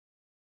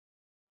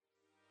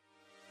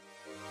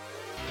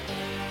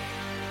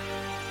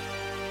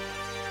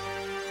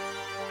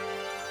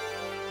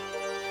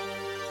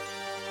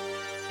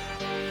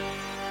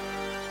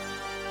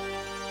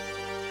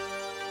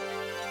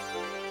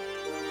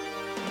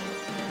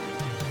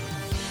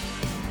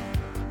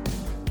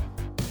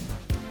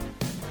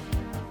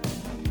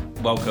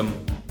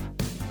Welcome.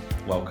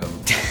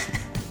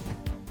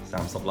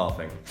 Sam, stop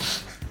laughing.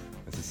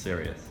 This is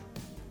serious.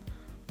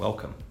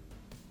 Welcome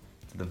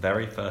to the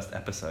very first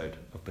episode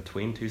of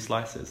Between Two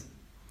Slices.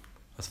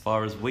 As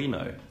far as we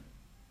know,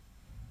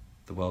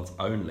 the world's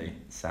only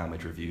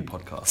sandwich review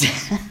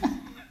podcast.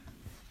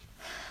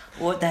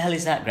 What the hell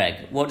is that,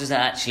 Greg? What does that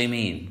actually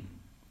mean?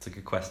 It's a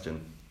good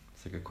question.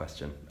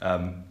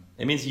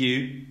 It means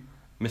you,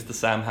 Mr.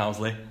 Sam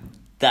Housley.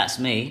 That's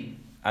me.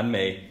 And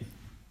me,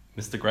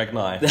 Mr. Greg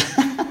Nye.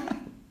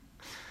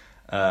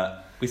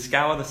 We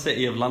scour the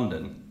city of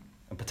London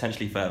and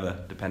potentially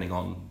further, depending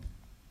on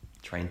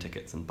train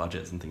tickets and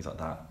budgets and things like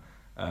that.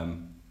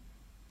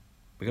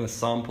 We're going to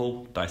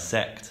sample,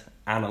 dissect,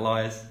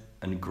 analyse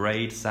and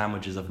grade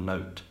sandwiches of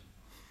note.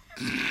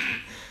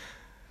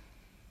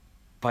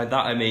 By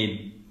that I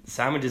mean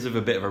sandwiches with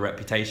a bit of a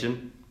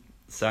reputation,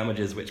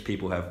 sandwiches which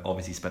people have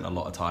obviously spent a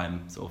lot of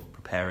time sort of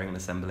preparing and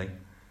assembling.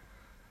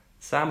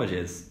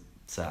 Sandwiches,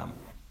 Sam,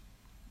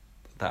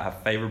 that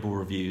have favourable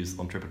reviews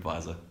on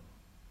TripAdvisor.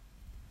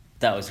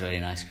 That was really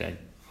nice, Greg.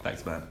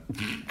 Thanks, man.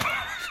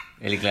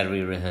 Really glad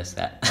we rehearsed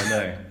that. I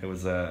know, there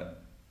was a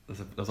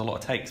lot of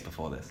takes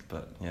before this,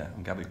 but yeah,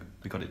 I'm glad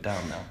we got it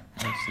down now.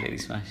 Absolutely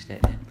smashed it.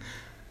 Yeah.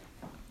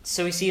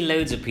 So we see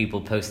loads of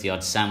people post the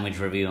odd sandwich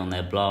review on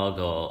their blog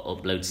or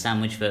upload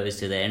sandwich photos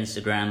to their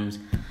Instagrams.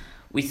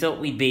 We thought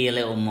we'd be a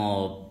little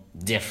more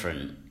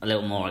different, a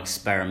little more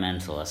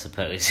experimental, I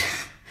suppose.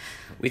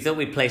 We thought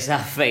we'd place our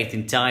faith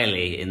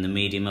entirely in the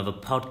medium of a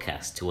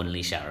podcast to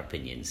unleash our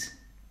opinions.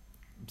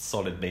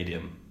 Solid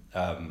medium.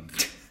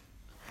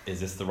 Is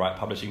this the right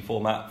publishing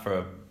format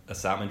for a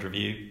sandwich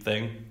review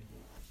thing?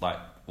 Like,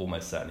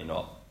 almost certainly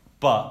not.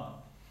 But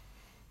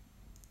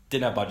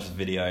didn't have budgets for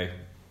video,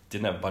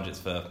 didn't have budgets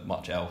for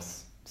much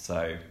else.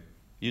 So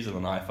using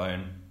an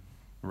iPhone,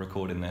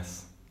 recording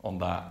this on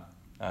that,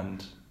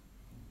 and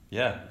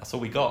yeah, that's all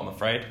we got, I'm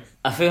afraid.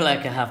 I feel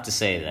like I have to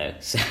say though,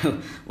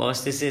 so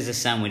whilst this is a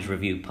sandwich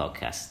review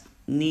podcast,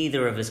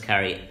 neither of us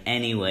carry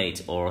any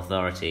weight or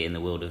authority in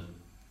the world of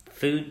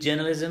food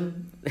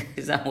journalism.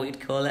 Is that what you'd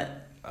call it?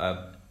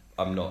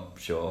 I'm not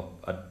sure.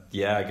 I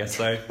guess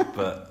so,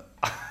 but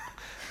I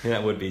think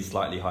that would be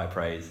slightly high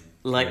praise.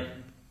 Like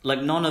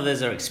none of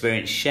us are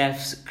experienced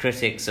chefs,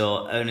 critics,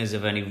 or owners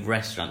of any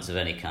restaurants of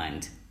any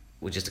kind.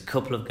 We're just a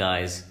couple of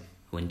guys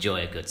who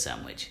enjoy a good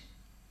sandwich.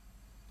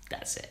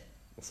 That's it.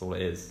 That's all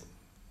it is.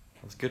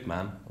 That was good,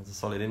 man. That was a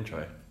solid intro.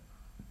 It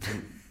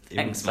didn't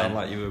Thanks, sound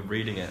man. like you were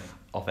reading it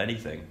off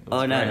anything.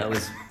 Oh no, great. that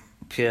was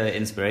pure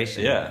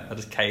inspiration. Yeah, it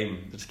just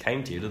came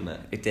to you, didn't it?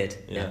 It did.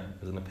 Yeah,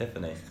 it was an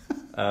epiphany.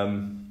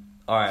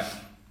 Alright,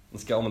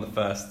 let's get on with the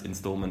first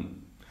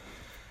instalment.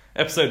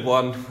 Episode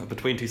 1 of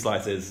Between Two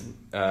Slices.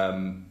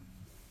 We're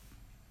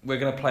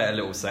going to play it a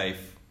little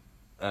safe.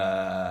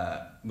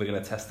 We're going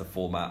to test the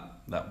format,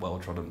 that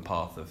well-trodden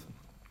path of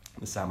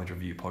the Sandwich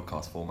Review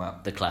podcast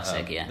format. The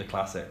classic, yeah. The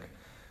classic.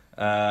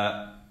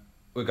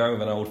 We're going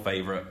with an old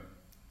favourite,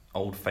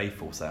 Old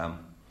Faithful,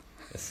 Sam.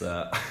 It's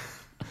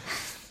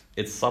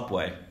it's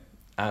Subway,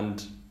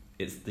 and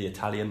it's the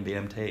Italian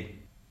BMT.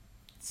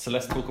 So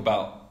let's talk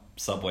about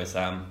Subway,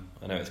 Sam.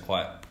 I know it's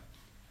quite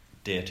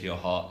dear to your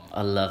heart.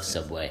 I love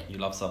Subway. You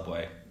love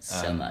Subway.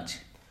 So much.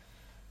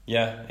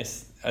 Yeah,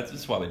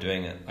 that's why we're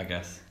doing it, I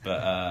guess.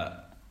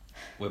 But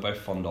we're both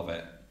fond of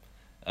it.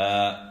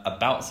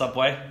 About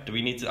Subway, do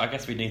we need to? I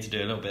guess we need to do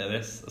a little bit of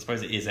this. I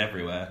suppose it is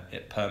everywhere.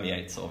 It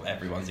permeates sort of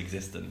everyone's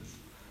existence.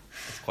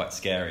 It's quite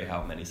scary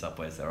how many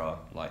Subways there are,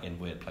 like in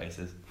weird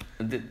places.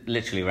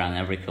 Literally around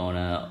every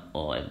corner,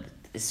 or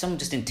some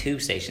just in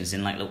tube stations,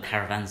 in like little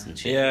caravans and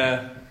shit.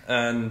 Yeah,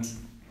 and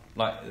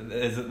like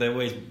they're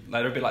always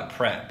like they're a bit like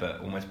Pret,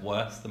 but almost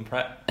worse than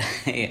Pret.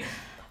 Yeah.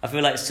 I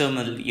feel like some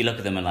you look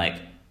at them and like,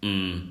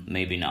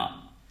 maybe not.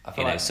 I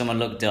feel like someone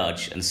look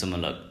dodge and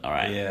someone look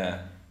alright.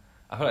 Yeah,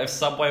 I feel like if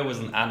Subway was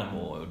an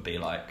animal, it would be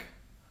like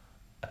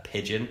a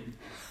pigeon,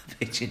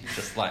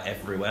 just like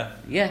everywhere.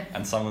 Yeah,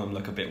 and some of them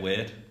look a bit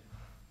weird.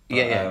 But,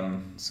 yeah.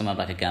 Some have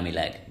like a gammy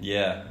leg.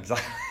 Yeah,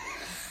 exactly.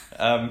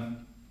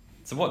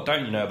 So what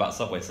don't you know about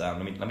Subway,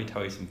 Sam? Let me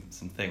tell you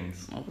some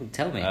things. Oh,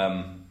 tell me.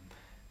 I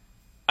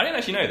didn't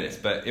actually know this,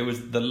 but it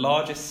was the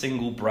largest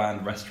single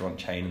brand restaurant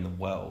chain in the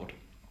world.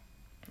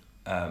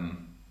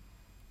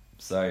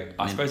 So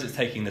I suppose it's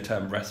taking the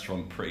term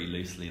restaurant pretty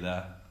loosely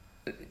there.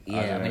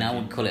 Yeah, I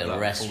wouldn't call it a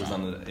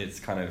restaurant. It's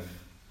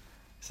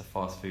a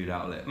fast food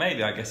outlet.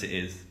 Maybe, I guess it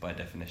is by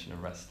definition a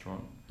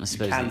restaurant. I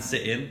suppose you can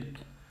sit in.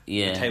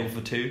 Yeah. A table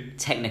for two.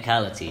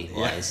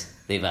 Technicality-wise,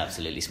 they've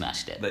absolutely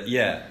smashed it. But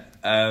yeah,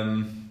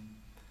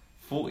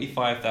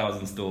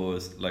 45,000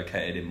 stores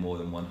located in more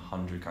than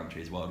 100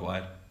 countries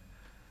worldwide.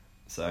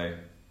 So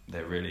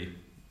they're really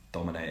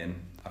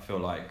dominating. I feel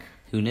like...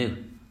 Who knew?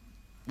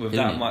 With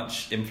that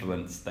much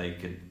influence, they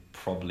could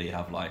probably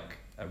have like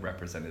a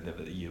representative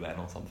at the UN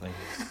or something.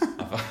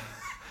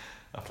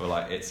 I feel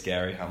like it's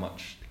scary how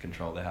much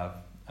control they have.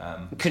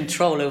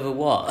 Control over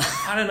what?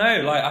 I don't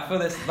know. Like I feel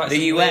there's like the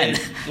UN, weird,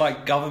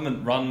 like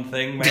government-run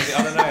thing. Maybe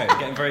I don't know.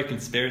 Getting very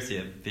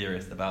conspiracy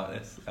theorist about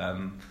this.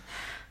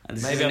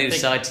 This is a new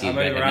side to you,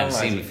 Greg, I've never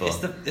seen before.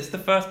 It's the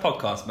first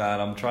podcast, man.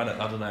 I'm trying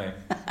to, I don't know.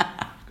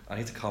 I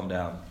need to calm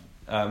down.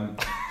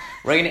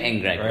 Rein it in,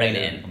 Greg, rein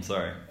it in. I'm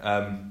sorry.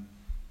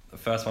 The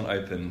first one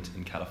opened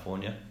in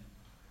California.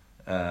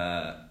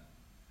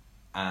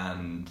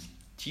 And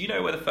do you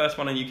know where the first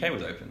one in the UK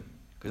was open?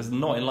 Because it's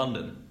not in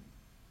London.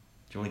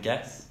 Do you want to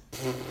guess?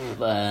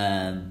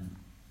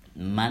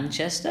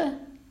 Manchester?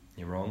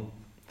 You're wrong.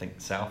 Think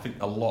south. Think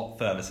a lot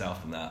further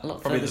south than that.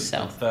 Probably the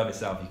furthest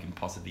south you can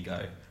possibly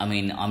go. I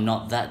mean, I'm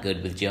not that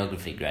good with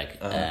geography, Greg.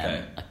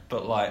 Okay.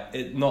 But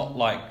like, not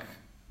like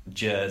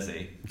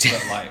Jersey,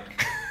 but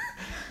like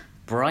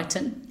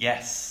Brighton?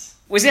 Yes.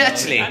 Was it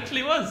actually? It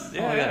actually was.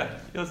 Yeah,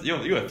 yeah.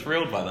 You were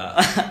thrilled by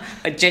that.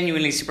 I'm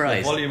genuinely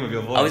surprised. The volume of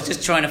your voice. I was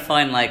just trying to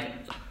find like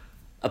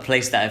a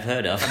place that I've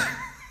heard of.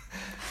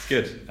 It's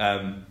good.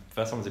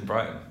 First one was in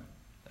Brighton,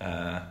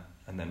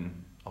 and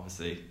then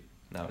obviously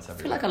now it's everywhere.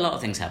 I feel like a lot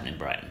of things happen in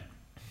Brighton.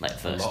 Like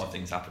first. A lot of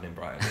things happen in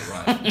Brighton.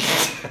 Right.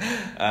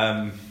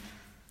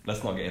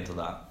 Let's not get into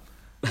that.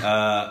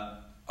 I'm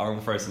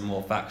gonna throw some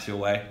more facts your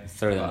way.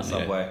 Throw them about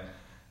Subway.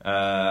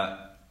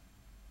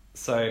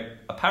 So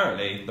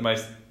apparently the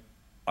most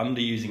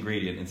underused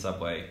ingredient in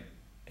Subway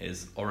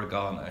is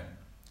oregano.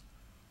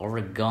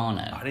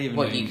 Oregano. I didn't even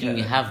know you can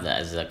have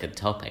that as like a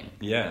topping.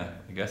 Yeah,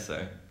 I guess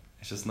so.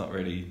 It's just not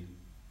really.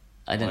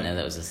 I didn't know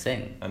that was a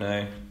thing. I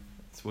know,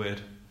 it's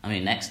weird. I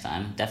mean, next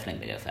time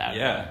definitely go for that.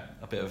 Yeah,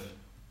 a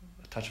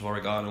touch of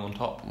oregano on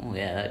top. Oh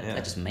yeah,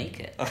 that just make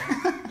it.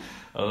 I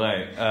don't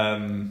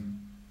know.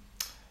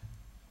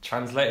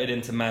 Translated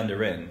into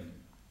Mandarin,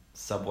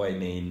 Subway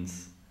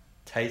means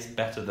taste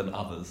better than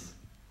others.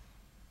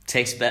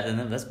 Tastes better than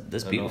them.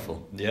 That's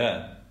beautiful.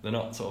 They're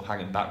not sort of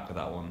hanging back with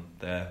that one.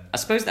 I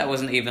suppose that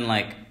wasn't even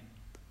like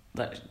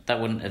that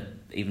wouldn't have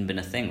even been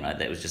a thing, right?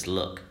 That was just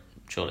look.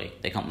 Surely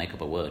they can't make up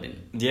a word in.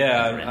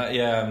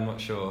 I'm not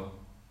sure.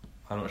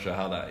 I'm not sure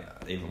how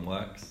that even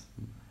works.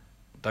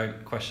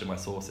 Don't question my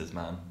sources,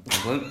 man.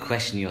 I won't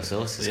question your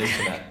sources. The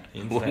internet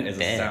is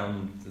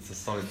it's a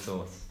solid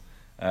source.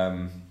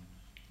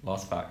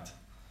 Last fact,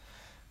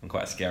 and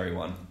quite a scary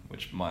one,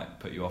 which might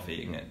put you off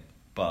eating it,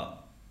 but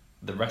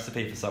the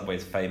recipe for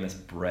Subway's famous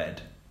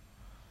bread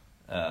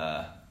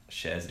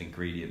shares an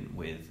ingredient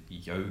with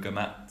yoga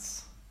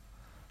mats.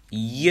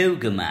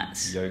 Yoga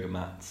mats? Yoga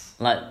mats.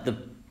 Like the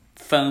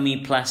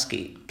foamy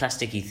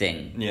plasticky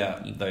thing.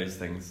 Yeah, those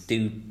things.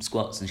 Do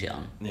squats and shit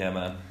on. Yeah,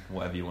 man.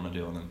 Whatever you want to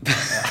do on them.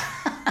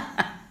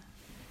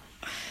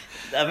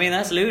 I mean,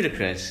 that's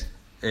ludicrous.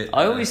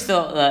 I always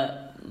thought that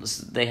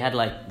they had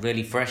like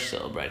really fresh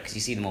sort of bread, because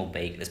you see them all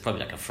baked. There's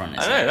probably like a front.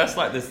 I know, that's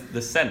like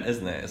the scent,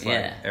 isn't it? It's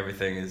like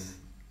everything is.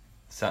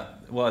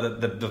 Well,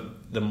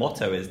 the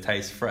motto is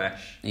taste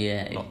fresh.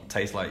 Yeah. Not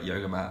taste like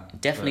yoga mat.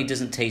 Definitely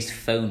doesn't taste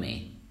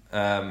foamy.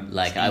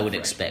 Like I would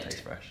expect.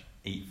 Taste fresh.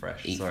 Eat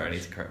fresh. Sorry, I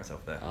need to correct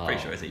myself there. Oh.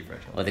 Pretty sure it's eat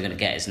fresh. Well, they're going to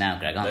get us now,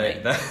 Greg,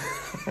 aren't they?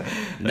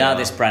 Now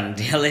this brand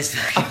deal is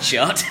fucking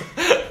shot.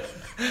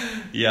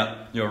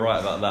 Yeah, you're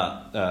right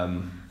about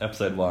that.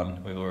 Episode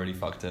 1, we've already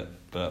fucked it.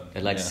 But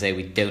I'd like to say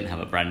we don't have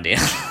a brand deal.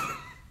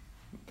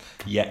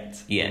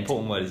 Yet. The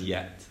important word is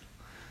yet.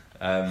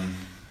 What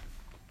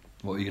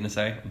were you going to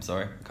say? I'm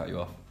sorry, I cut you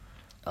off.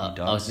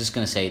 I was just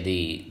going to say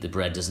the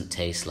bread doesn't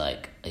taste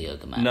like a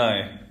yoga mat.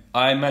 No,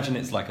 I imagine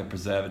it's like a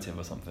preservative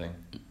or something.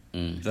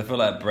 Because I feel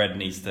like bread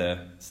needs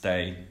to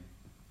stay...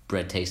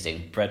 Bread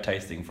tasting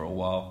for a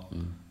while.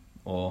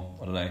 Or,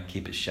 I don't know,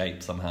 keep its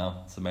shape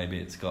somehow. So maybe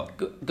it's got...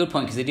 Good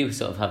point, because they do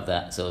sort of have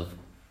that sort of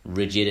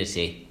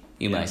rigidity,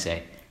 you might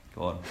say.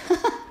 Go on.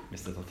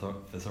 Mr.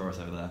 Thesaurus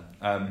over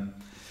there.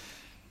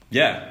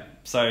 Yeah,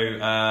 so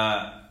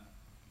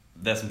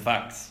there's some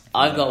facts.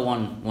 I've got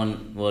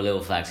one more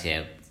little fact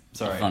here.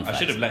 Sorry, I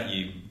should have let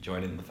you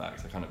join in the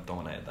facts. I kind of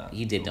dominated that.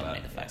 You did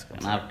dominate the facts.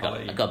 I've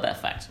got better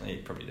facts. You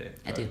probably do.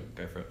 I do.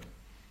 Go for it.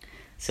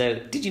 So,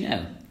 did you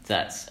know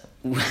that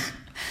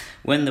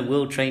when the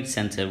World Trade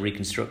Center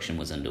reconstruction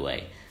was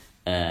underway,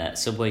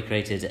 Subway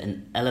created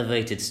an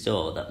elevated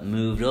store that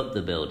moved up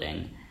the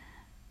building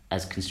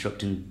as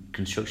construction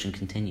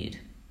continued?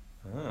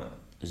 Ah.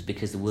 It was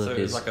because the workers... So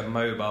it was like a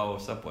mobile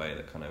Subway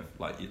that kind of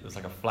like... It was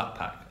like a flat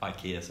pack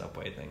IKEA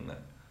Subway thing that...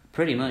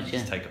 Pretty much, you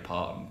just take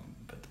apart and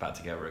put it back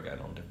together again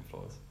on different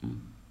floors.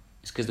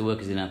 It's because the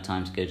workers didn't have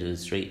time to go to the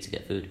street to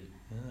get food.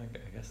 Yeah,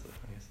 okay, I guess so.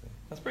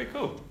 That's pretty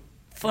cool.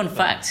 Fun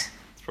fact.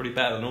 It's probably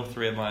better than all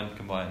three of mine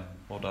combined.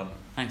 Well done.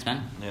 Thanks,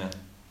 man.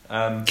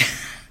 Yeah.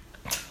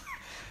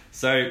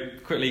 So,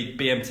 quickly,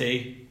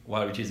 BMT.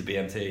 Why do we choose a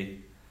BMT?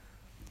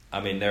 I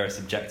mean, there are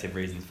subjective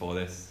reasons for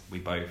this. We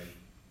both...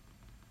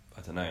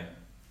 I don't know.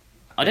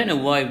 I don't know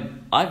why.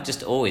 I've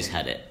just always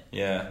had it.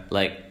 Yeah.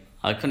 Like,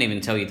 I couldn't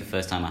even tell you the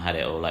first time I had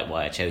it or like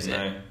why I chose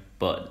it.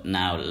 But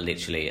now,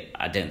 literally,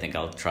 I don't think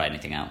I'll try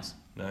anything else.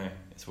 No,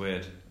 it's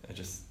weird. It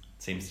just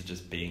seems to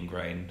just be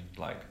ingrained,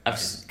 like,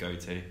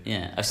 go-to.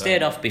 Yeah, I've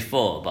steered off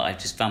before, but I've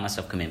just found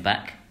myself coming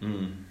back.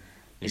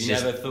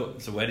 Never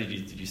thought... So where did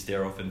you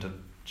steer off into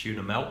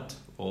tuna melt?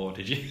 Or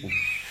did you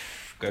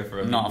go for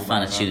a... Not a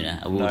fan of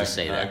tuna, I will just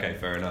say that. Okay,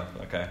 fair enough.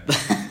 Okay.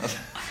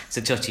 It's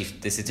a touchy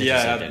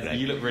subject, right?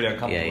 You look really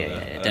uncomfortable.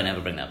 Yeah. Don't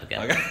ever bring that up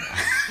again. Okay.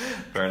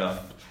 Fair enough.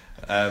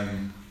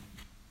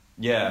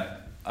 Yeah.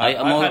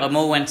 I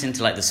more went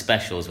into like the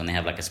specials when they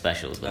have like a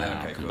specials, but then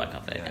I'll come back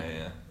off it.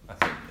 Yeah. I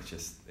think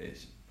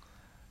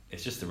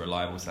it's just a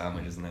reliable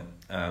sandwich, isn't it?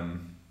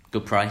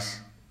 Good price.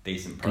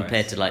 Decent price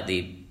compared to like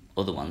the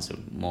other ones that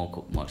are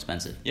more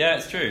expensive. Yeah,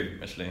 it's true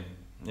actually.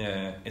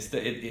 Yeah, it's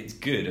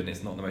good and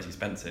it's not the most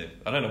expensive.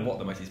 I don't know what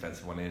the most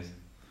expensive one is,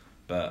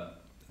 but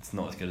it's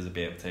not as good as a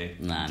BMT.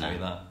 Nah, I'll tell you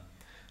that.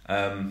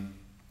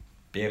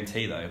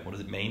 BMT though, what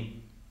does it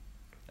mean?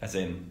 As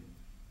in,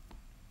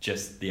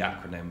 just the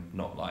acronym,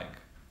 not like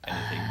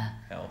anything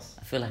else.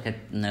 I feel like I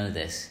know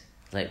this.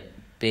 Like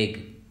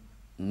big,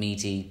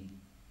 meaty,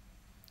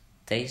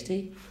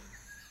 tasty.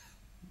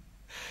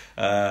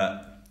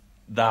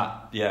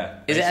 That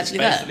Is it actually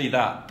basically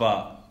that,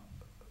 but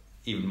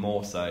even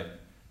more so.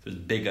 So it's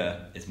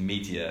bigger, it's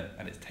meatier,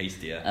 and it's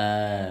tastier.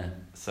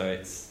 So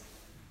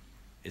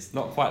it's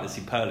not quite the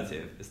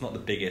superlative. It's not the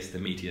biggest, the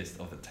meatiest,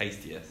 or the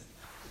tastiest,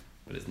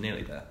 but it's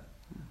nearly there.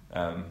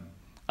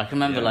 I can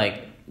remember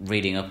like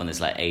reading up on this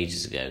like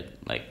ages ago,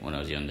 like when I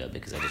was younger,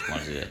 because I just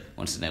wanted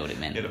to know what it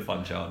meant. You had a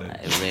fun childhood.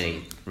 It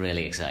really,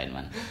 really exciting,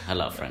 man. I had a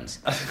lot of friends.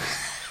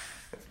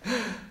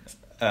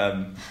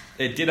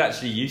 It did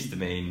actually used to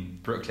mean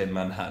Brooklyn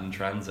Manhattan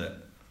Transit,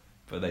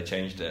 but they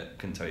changed it.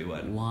 Couldn't tell you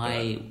when.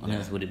 Why on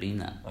earth would it mean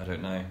that? I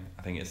don't know.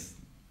 I think it's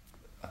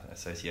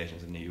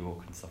associations with New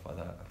York and stuff like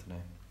that. I don't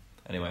know.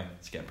 Anyway,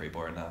 it's getting pretty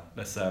boring now.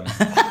 Let's so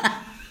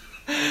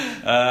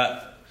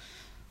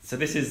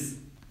this is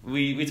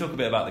we talk a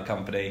bit about the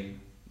company,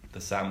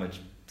 the sandwich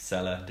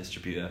seller,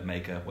 distributor,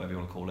 maker, whatever you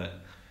want to call it.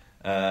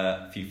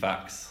 A few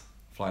facts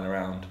flying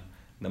around, and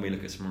then we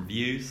look at some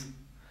reviews.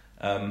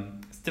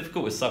 It's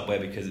difficult with Subway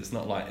because it's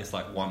not like it's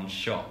like one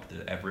shop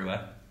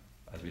everywhere,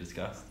 as we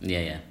discussed.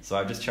 Yeah. So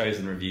I've just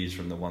chosen reviews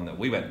from the one that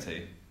we went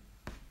to.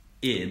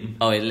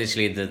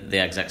 Literally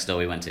the exact store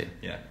we went to.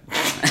 Yeah.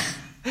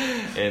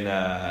 In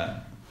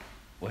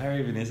where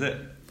even is it?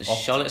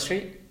 Charlotte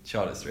Street.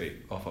 Charlotte Street,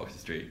 off Oxford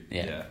Street.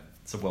 Yeah.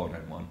 It's a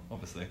well-known one,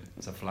 obviously.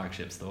 It's a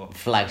flagship store.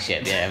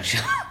 Flagship, yeah, I'm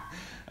sure.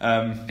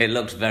 It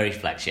looked very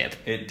flagship.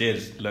 It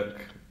did look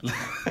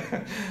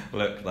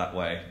that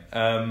way.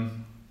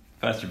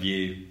 First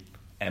review,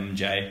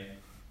 MJ.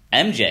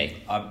 MJ?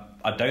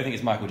 I don't think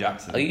it's Michael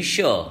Jackson. Are you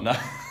sure? No.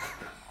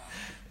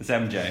 It's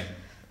MJ.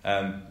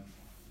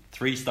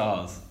 3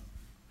 stars.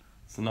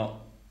 It's not.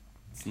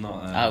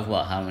 Out of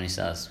what? How many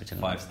stars?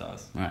 5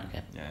 stars. Right.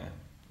 Okay. Yeah.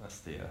 That's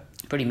the.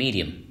 Pretty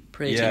medium.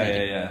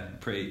 Yeah.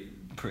 Pretty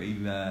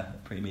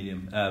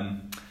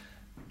medium.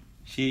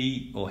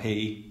 She or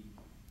he,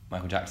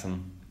 Michael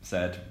Jackson,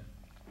 said,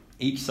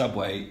 "Each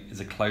Subway is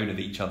a clone of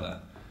each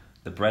other.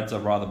 The breads are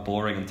rather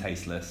boring and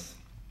tasteless.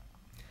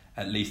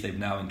 At least they've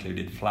now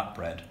included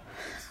flatbread.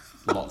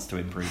 Lots to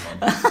improve on."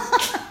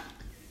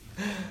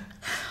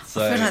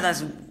 So I feel like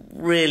that's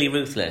really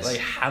ruthless. They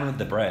hammered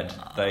the bread.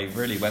 They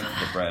really went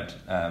for the bread.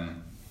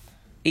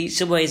 Each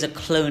Subway is a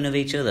clone of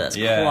each other. That's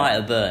quite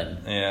a burn.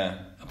 Yeah.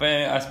 But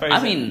I suppose...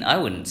 I mean, I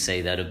wouldn't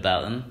say that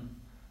about them.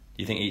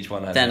 You think each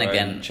one has their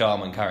own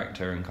charm and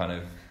character and kind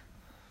of...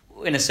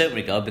 In a certain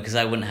regard, because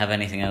I wouldn't have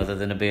anything other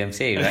than a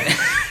BMT, right?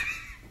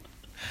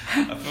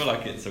 I feel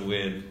like it's a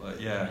weird... I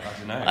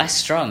don't know. That's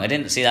strong. I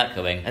didn't see that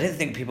coming. I didn't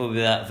think people would be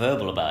that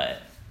verbal about it.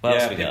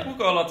 What else we got? People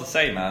got a lot to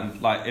say, man.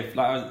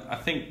 I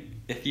think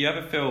if you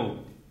ever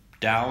feel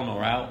down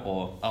or out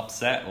or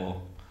upset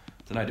or...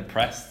 I don't know,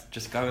 depressed,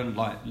 just go and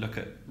look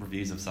at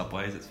reviews of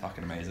Subways. It's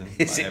fucking amazing.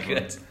 Is it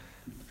good?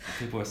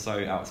 People are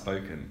so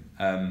outspoken.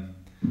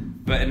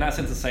 But in that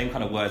sense, the same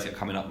kind of words get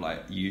coming up,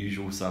 like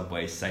usual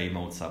Subway, same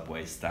old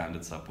Subway,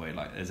 standard Subway.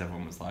 Like, as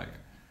everyone was like,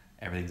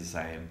 everything's the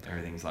same.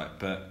 Everything's like,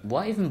 but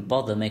why even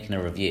bother making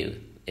a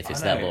review if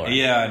it's that boring?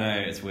 Yeah, I know,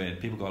 it's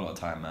weird. People got a lot of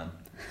time, man.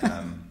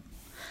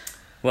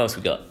 What else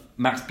we got?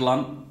 Max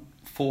Blunt,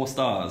 4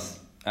 stars.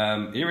 He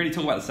didn't really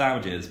talk about the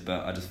sandwiches,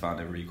 but I just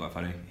found it really quite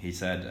funny. He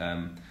said,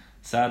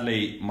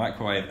 "Sadly,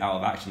 microwave out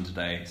of action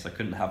today, so I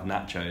couldn't have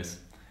nachos,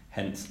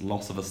 hence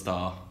loss of a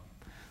star."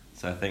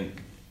 So I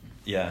think,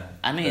 yeah.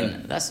 I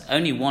mean, that's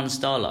only 1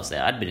 star loss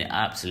there. I'd been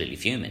absolutely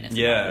fuming if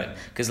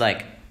because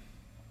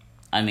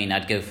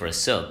I'd go for a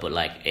sub, but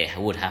it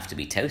would have to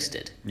be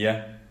toasted.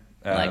 Yeah.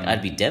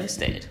 I'd be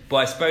devastated. But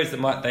I suppose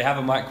they have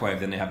a microwave,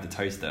 then they have the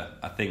toaster.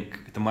 I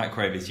think the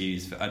microwave is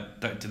used for...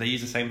 do they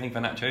use the same thing for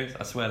nachos?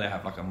 I swear they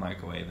have a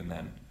microwave and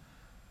then...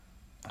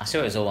 I saw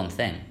it was all one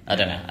thing. I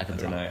don't know. I could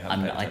be wrong.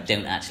 I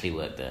don't actually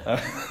work there.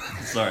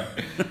 Sorry.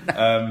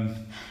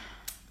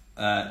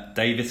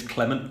 Davis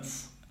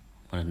Clements.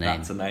 What a name.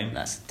 That's a name.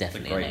 That's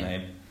definitely a great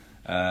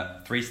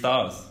name. 3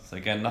 stars. So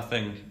again,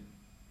 nothing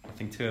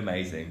too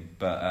amazing.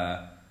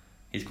 But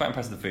he's quite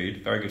impressed with the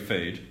food. Very good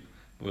food.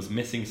 But was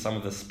missing some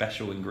of the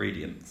special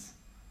ingredients.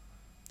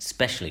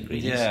 Special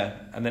ingredients? Yeah.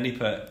 And then he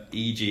put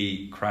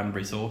e.g.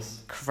 cranberry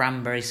sauce.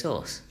 Cranberry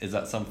sauce? Is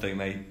that something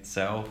they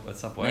sell at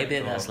Subway? Maybe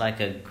that's like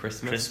a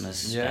Christmas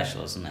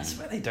special or something. I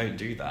swear they don't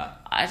do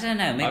that. I don't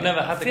know. Maybe I've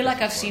never had I feel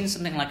like I've seen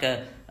something like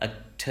a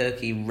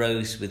turkey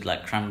roast with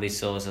cranberry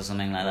sauce or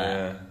something like that.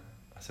 Yeah.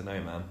 I don't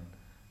know, man.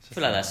 I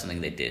feel like that's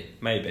something they do.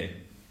 Maybe.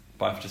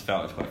 But I've just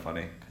felt it's quite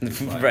funny. It's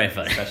Very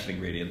funny. Special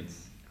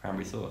ingredients,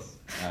 cranberry sauce.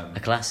 A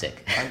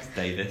classic. Thanks,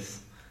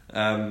 Davis.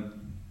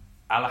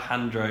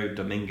 Alejandro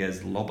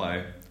Dominguez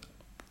Lobo.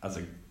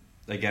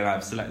 Again,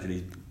 I've selected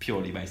these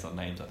purely based on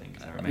names, I think,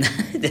 because they're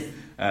amazing.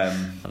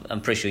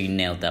 I'm pretty sure you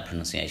nailed that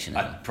pronunciation.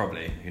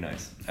 Probably, who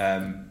knows.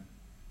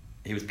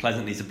 He was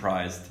pleasantly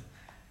surprised.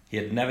 He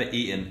had never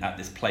eaten at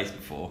this place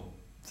before.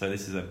 So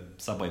this is a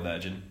Subway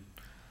virgin.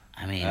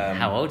 I mean,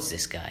 how old's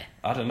this guy?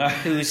 I don't know.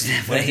 Who's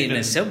never eaten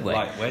a Subway?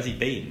 Like, where's he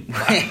been?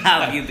 Where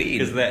have you been?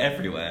 Because they're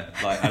everywhere.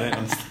 Like, I don't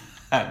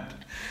understand.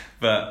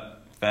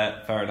 But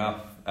fair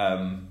enough.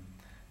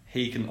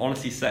 He can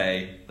honestly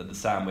say that the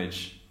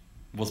sandwich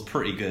was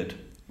pretty good.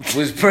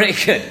 Was pretty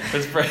good.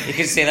 You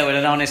can say that with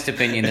an honest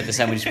opinion that the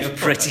sandwich was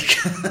pretty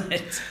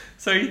good.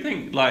 So you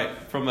think,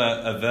 like, from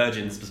a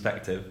virgin's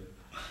perspective,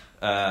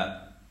 the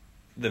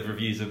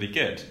reviews would be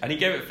good. And he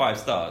gave it 5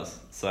 stars.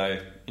 So,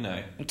 you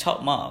know.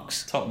 Top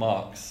marks. Top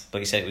marks. But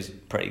he said it was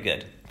pretty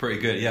good.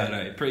 Pretty good, yeah,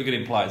 no. Pretty good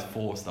implies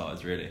 4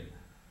 stars, really.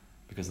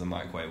 Because the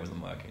microwave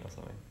wasn't working or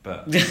something.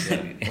 But,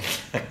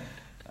 yeah.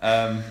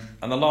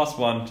 And the last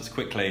one, just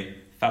quickly,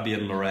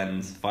 Fabian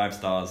Lorenz, 5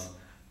 stars.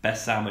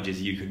 Best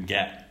sandwiches you can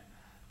get.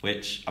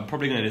 Which I'm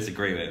probably going to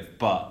disagree with,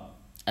 but...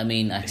 I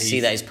mean, I see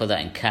that he's put that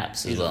in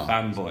caps as well. He's a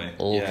fanboy.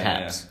 All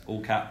caps. Yeah.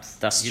 All caps.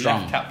 That's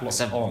strong. Cap That's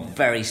a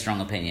very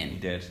strong opinion. He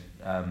did.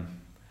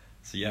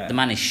 So yeah. The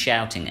man is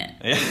shouting it.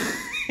 Yeah,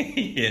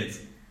 he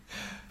is.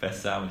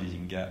 Best sandwiches you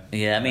can get.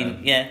 Yeah, I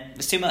mean,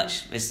 it's too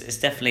much. It's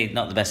definitely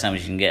not the best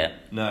sandwich you can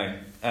get. No.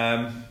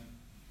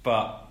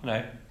 But, you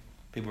know,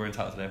 people are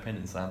entitled to their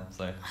opinions, Sam,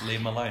 so leave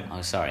them alone.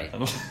 Oh, sorry.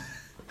 Do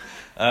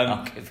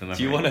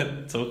you want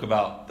to talk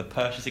about the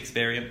purchase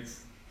experience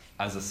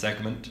as a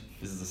segment?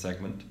 This is a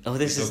segment. Oh,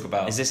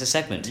 is this a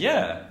segment?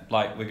 Yeah,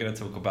 like we're going to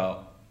talk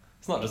about.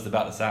 It's not just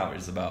about the sandwich;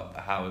 it's about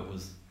how it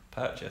was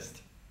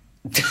purchased.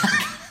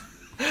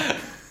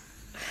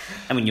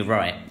 I mean, you're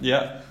right.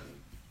 Yeah.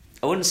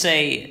 I wouldn't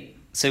say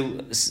so.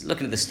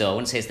 Looking at the store, I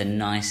wouldn't say it's the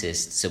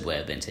nicest Subway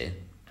I've been to.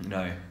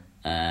 No.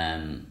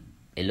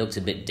 It looks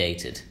a bit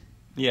dated.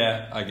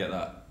 Yeah, I get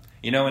that.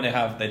 You know when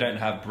they don't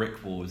have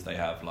brick walls, they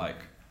have like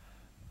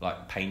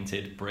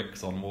painted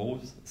bricks on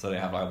walls, so they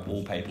have like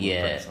wallpaper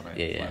with bricks on it.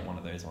 Yeah, it's yeah. like one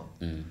of those ones,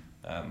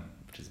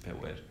 which is a bit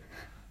weird.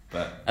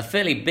 But a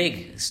fairly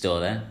big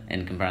store there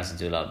in comparison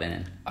to a lot I've been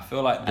in. I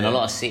feel like and a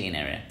lot of seating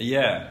area.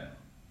 Yeah,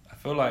 I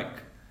feel like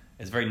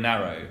it's very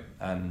narrow,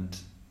 and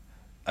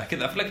I feel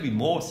like it'd be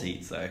more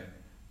seats though. I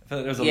feel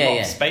like there's a lot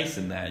of space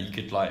in there. You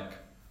could like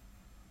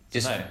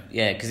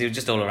because it was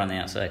just all around the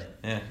outside.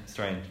 Yeah,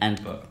 strange.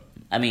 But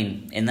I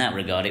mean, in that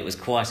regard, it was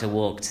quite a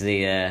walk to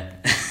the.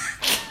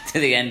 To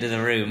the end of the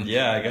room.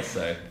 Yeah, I guess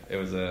so. It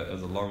was a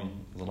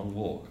long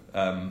walk.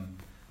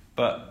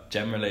 But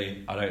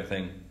generally, I don't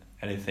think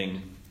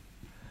anything.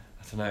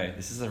 I don't know.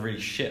 This is a really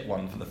shit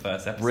one for the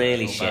first episode.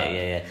 Really shit,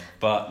 yeah.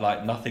 But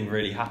like nothing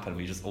really happened.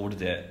 We just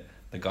ordered it.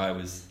 The guy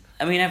was.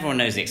 I mean, everyone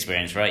knows the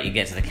experience, right? You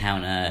get to the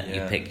counter,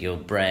 you pick your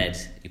bread,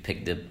 you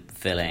pick the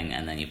filling,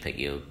 and then you pick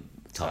your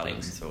toppings,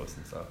 and sauce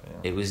and stuff.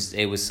 Yeah.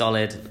 It was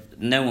solid.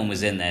 No one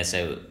was in there,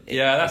 so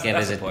that's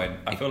the point.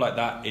 I feel like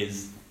that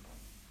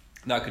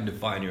can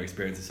define your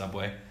experience at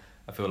Subway.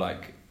 I feel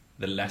like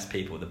the less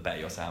people, the better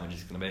your sandwich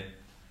is going to be.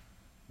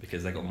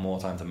 Because they've got more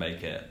time to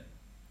make it.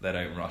 They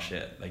don't rush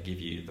it. They give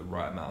you the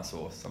right amount of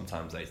sauce.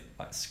 Sometimes they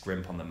like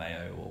scrimp on the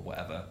mayo or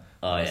whatever.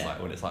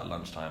 When it's like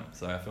lunchtime.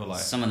 So I feel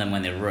like... Some of them,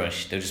 when they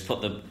rush, they'll just put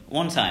the...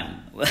 One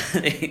time,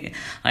 I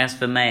asked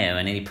for mayo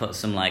and he put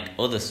some like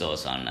other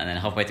sauce on. And then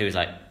halfway through he's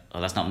like, oh,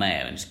 that's not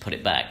mayo. And just put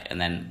it back.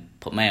 And then...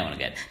 put mayo on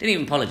again. Didn't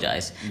even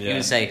apologise.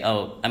 Even say,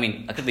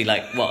 I could be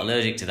like,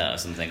 allergic to that or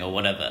something or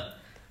whatever.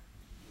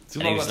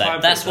 And he was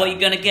like, that's what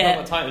you're going to get.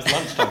 It's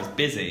lunchtime, it's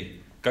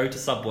busy. Go to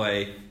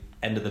Subway,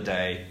 end of the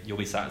day, you'll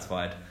be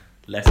satisfied.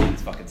 Let's eat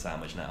this fucking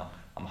sandwich now.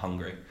 I'm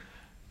hungry.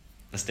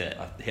 Let's do it.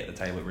 I hit the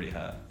table, it really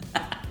hurt.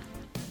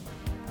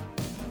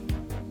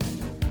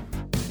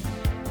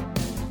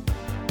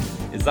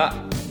 Is that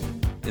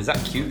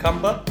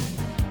cucumber?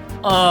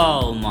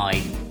 Oh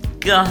my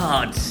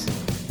god.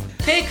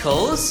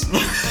 Pickles?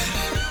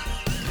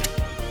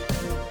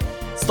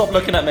 Stop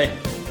looking at me.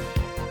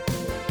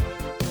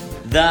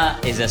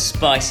 That is a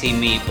spicy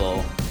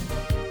meatball.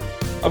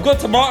 I've got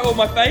tomato on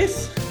my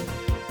face.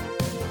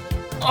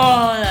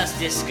 Oh, that's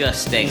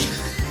disgusting.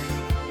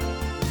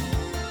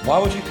 Why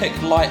would you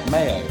pick light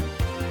mayo?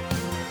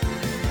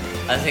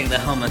 I think the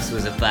hummus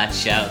was a bad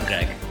shout,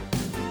 Greg.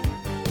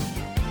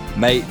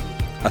 Mate,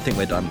 I think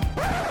we're done.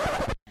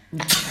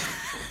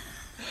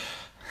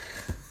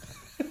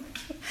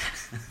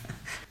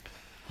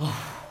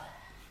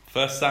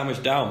 First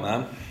sandwich down,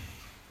 man.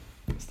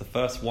 It's the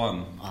first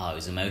one. Oh, it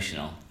was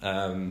emotional.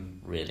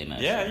 Really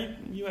emotional. Yeah,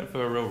 you went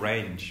for a real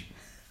range.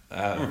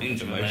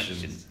 Range of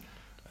emotions.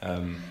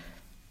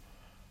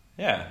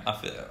 Yeah, I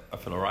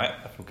feel alright.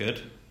 I feel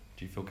good.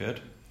 Do you feel good?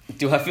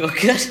 Do I feel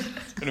good?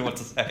 I don't know what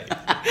to say.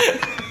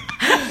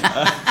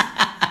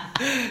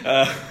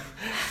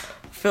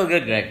 Feel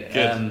good, Greg.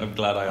 Good. I'm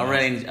glad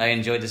I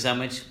enjoyed the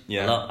sandwich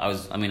Yeah. a lot. I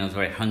was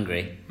very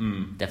hungry.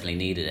 Definitely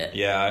needed it.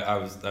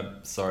 Yeah,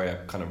 I'm sorry. I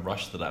kind of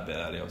rushed to that bit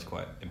earlier. I was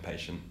quite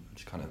impatient. I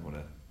just kind of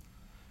wanted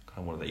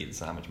to eat the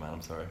sandwich, man.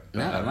 I'm sorry.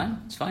 No,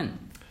 man, it's fine.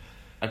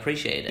 I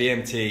appreciate it.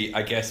 BMT.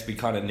 I guess we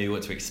kind of knew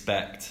what to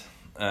expect.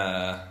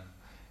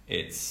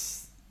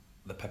 It's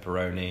the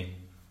pepperoni,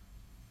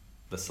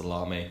 the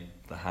salami,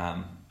 the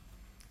ham,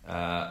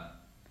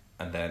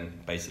 and then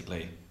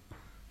basically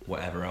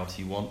whatever else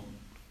you want.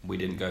 We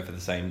didn't go for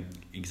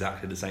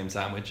exactly the same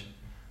sandwich.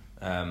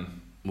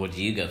 What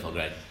do you go for,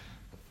 Greg?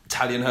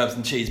 Italian herbs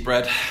and cheese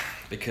bread,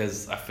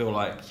 because I feel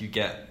like you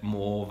get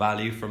more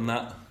value from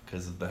that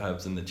because of the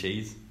herbs and the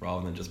cheese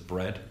rather than just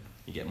bread.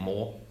 You get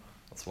more.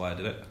 That's why I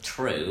did it.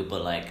 True,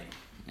 but like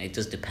it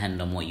does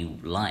depend on what you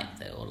like,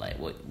 though, or like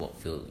what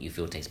you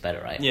feel tastes better,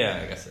 right?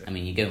 Yeah, I guess so. I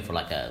mean, you're going for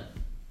like a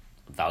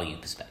value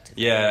perspective.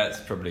 Yeah, it's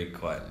probably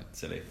quite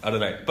silly. I don't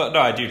know, but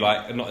no, I do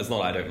like. It's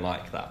not that I don't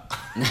like that.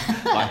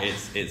 Like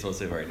it's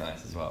also very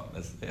nice as well.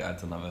 It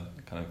adds another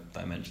kind of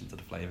dimension to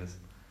the flavors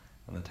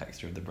and the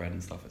texture of the bread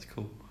and stuff. It's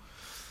cool.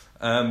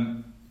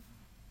 I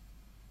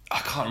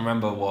can't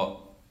remember what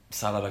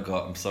salad I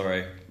got. I'm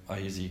sorry. I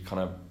usually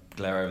kind of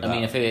glare over that. I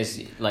mean, if it was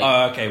like...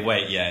 Oh, okay,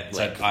 wait, yeah.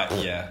 So,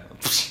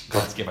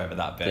 let's give over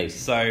that bit. Please.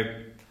 So,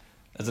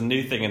 there's a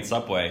new thing in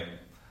Subway,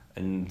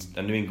 and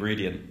a new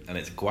ingredient, and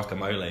it's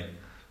guacamole.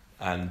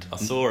 And I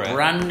saw it.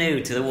 Brand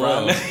new to the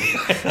world.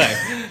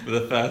 We're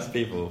the first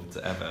people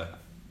to ever,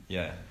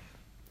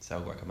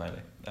 sell guacamole.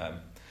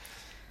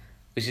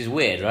 Which is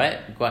weird,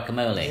 right?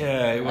 Guacamole.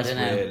 Yeah, it was I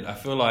don't know. weird. I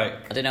feel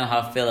like... I don't know how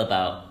I feel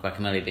about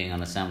guacamole being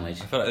on a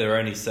sandwich. I feel like there are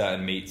only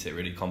certain meats it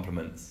really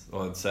complements,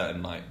 or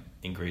certain like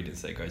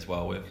ingredients that it goes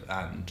well with,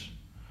 and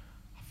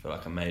I feel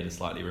like I made a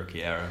slightly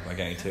rookie error by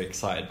getting too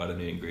excited by the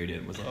new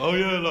ingredient. Was like, oh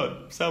yeah,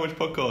 like sandwich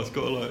podcast,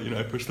 got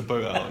to push the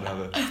boat out and have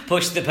a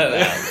Push the boat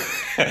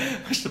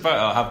out. push the boat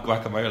out, have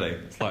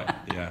guacamole. It's like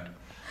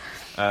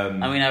I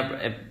mean,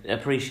 I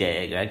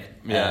appreciate it, Greg.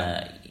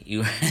 Yeah.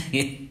 You.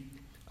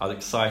 I was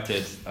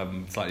excited.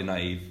 I'm slightly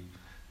naive,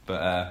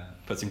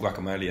 but put some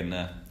guacamole in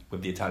there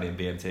with the Italian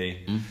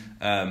BMT.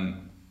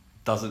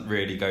 Doesn't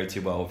really go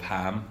too well with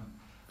ham.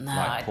 No,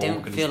 like I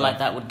don't feel like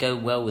that would go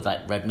well with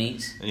like red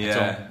meats.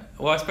 Yeah.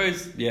 Well, I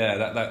suppose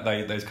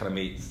those kind of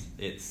meats.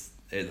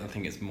 I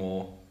think it's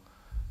more.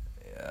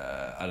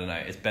 I don't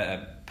know. It's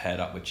better paired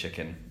up with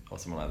chicken or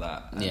something like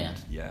that. And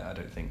yeah, I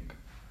don't think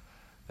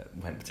that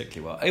went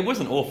particularly well. It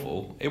wasn't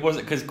awful. It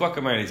wasn't, because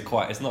guacamole is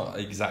quite. It's not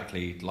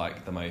exactly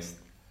like the most.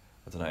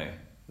 I don't know.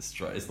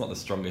 It's not the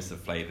strongest of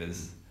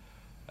flavors.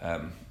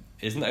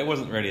 It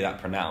wasn't really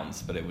that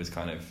pronounced, but it was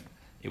kind of.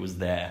 It was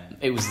there.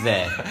 It was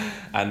there.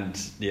 And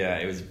yeah,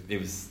 it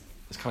was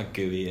kind of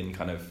gooey and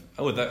kind of.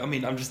 I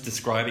mean, I'm just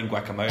describing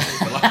guacamole,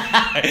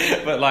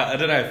 but like I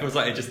don't know. It feels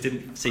like it just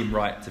didn't seem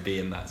right to be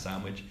in that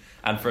sandwich,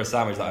 and for a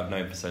sandwich that I've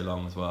known for so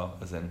long as well,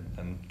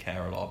 and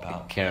care a lot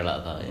about.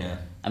 Yeah.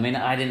 I mean,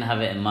 I didn't have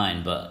it in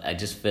mind, but I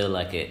just feel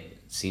like it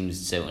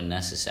seems so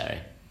unnecessary.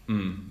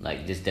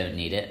 Like, you just don't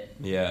need it.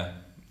 Yeah,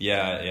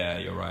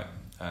 you're right.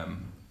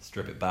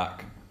 Strip it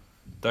back.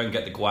 Don't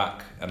get the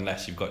guac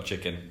unless you've got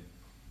chicken.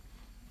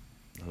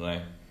 I don't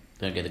know.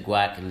 Don't get the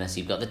guac unless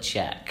you've got the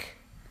check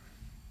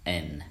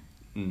in.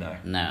 No.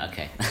 No,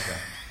 okay.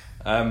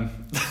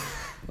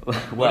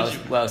 What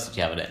else did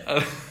you have in it?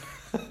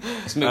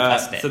 Let's move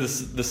past it. So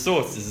the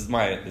sauce, this is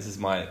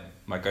my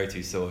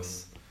go-to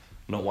sauce.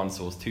 Not one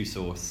sauce, two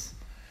sauce.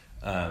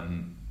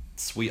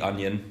 Sweet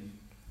onion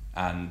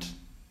and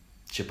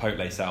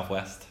Chipotle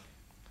Southwest,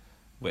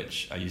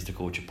 which I used to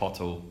call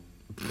Chipotle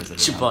because I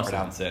didn't know how to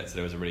pronounce it. So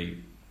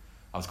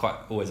I was quite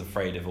always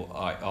afraid of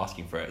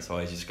asking for it, so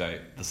I just go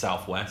the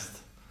Southwest.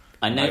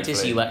 I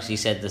noticed you actually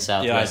said the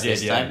Southwest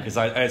this time. Because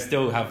I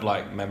still have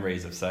like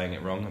memories of saying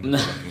it wrong and people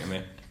looking at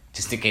me.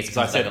 Just in case.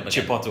 So I said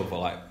Chipotle for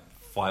like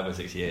 5 or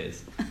 6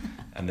 years,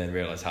 and then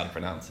realised how to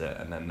pronounce it,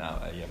 and then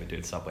now I've been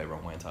doing Subway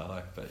wrong my entire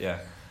life.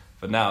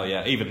 But now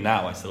even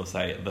now I still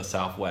say the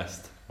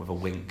Southwest with a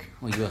wink.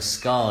 Well, you're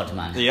scarred,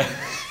 man. Yeah.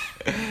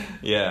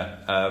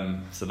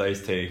 So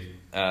those two,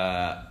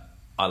 I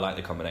like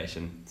the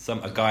combination.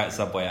 A guy at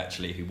Subway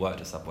actually who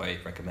worked at Subway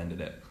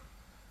recommended it.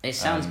 It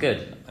sounds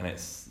good. And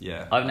it's,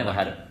 I've never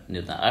had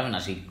that. I haven't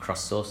actually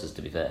crossed sauces,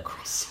 to be fair.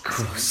 Cross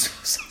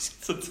sauces.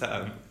 It's a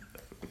term.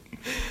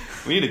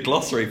 We need a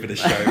glossary for this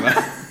show,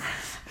 man.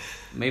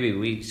 Maybe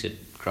we should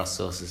cross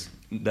sauces.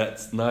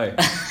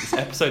 It's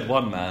episode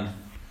 1, man.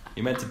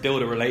 You're meant to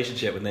build a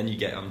relationship and then you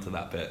get onto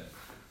that bit.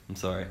 I'm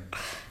sorry.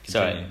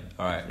 Continue. Sorry.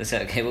 Alright. That's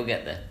okay, we'll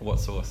get there. What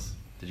sauce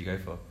did you go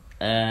for?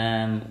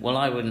 Well,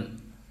 I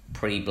wouldn't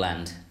pretty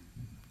bland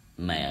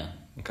mayo.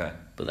 Okay.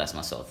 But that's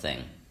my sort of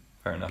thing.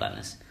 Fair enough.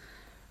 Blandness.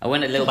 I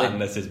went a little bit...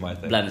 Blandness is my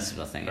thing. Blandness is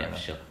my thing, for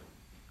sure.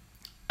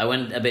 I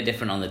went a bit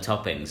different on the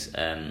toppings.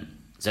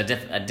 So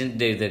I didn't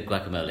do the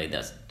guacamole,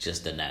 that's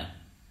just a no.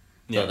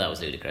 Thought that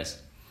was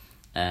ludicrous.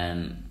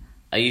 I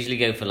usually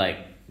go for like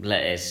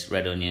lettuce,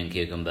 red onion,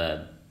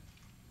 cucumber.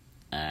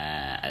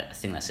 I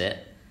think that's it.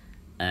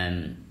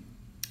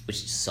 Which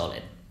is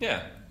solid.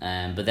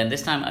 Yeah. But then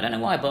this time, I don't know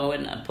why, but I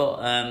went and put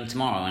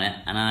tomato on it,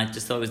 and I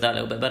just thought it was that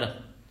little bit better.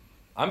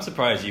 I'm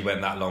surprised you went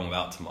that long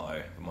without tomato,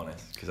 if I'm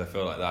honest, because I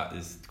feel like that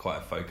is quite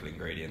a focal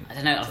ingredient. I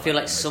don't know, I feel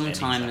like almost any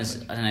sometimes,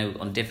 sandwich. I don't know,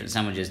 on different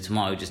sandwiches,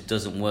 tomato just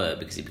doesn't work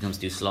because it becomes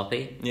too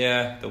sloppy.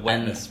 Yeah, the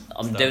wetness.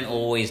 And I don't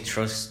always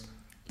trust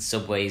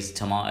Subway's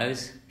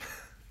tomatoes.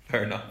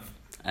 Fair enough.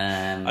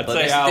 I'd I'd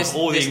say out of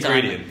all the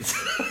ingredients.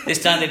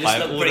 This time they just Like,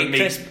 look all pretty the meat-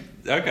 crisp.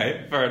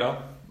 Okay, fair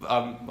enough.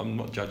 I'm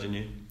not judging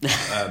you.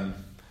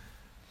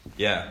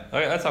 Yeah,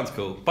 okay, that sounds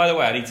cool. By the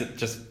way, I need to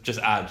just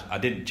add, I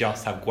didn't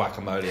just have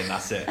guacamole and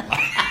that's it.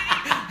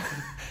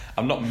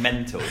 I'm not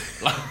mental.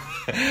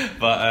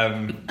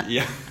 But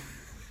yeah.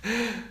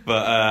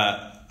 But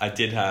I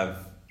did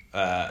have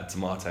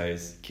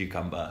tomatoes,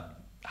 cucumber,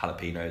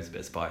 jalapenos, a bit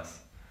of spice,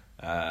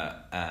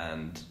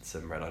 and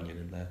some red onion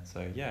in there.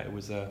 So yeah, it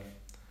was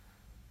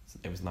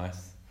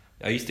nice.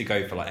 I used to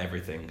go for like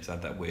everything because I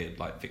had that weird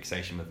like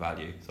fixation with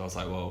value. So I was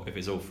like, well, if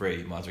it's all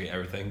free, might as well get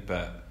everything.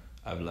 But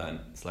I've learned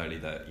slowly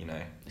that, you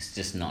know, It's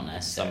just not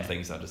necessary. some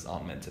things that just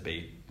aren't meant to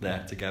be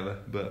there together.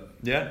 But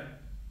yeah.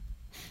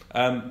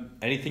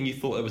 Anything you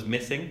thought that was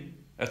missing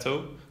at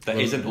all that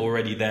Well, isn't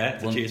already there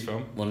to choose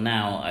from? Well,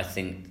 now I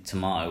think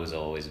tomato was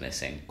always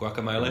missing.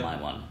 Guacamole? My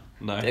one.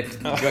 No. The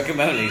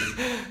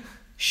guacamoles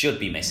should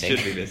be missing.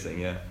 Should be missing,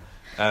 yeah.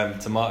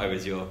 Tomato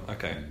is your...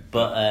 Okay.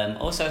 But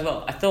also as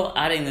well, I thought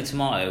adding the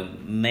tomato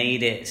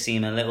made it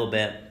seem a little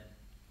bit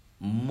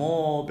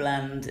more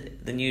bland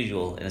than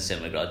usual in a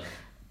certain regard,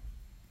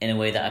 in a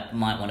way that I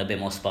might want a bit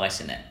more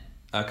spice in it.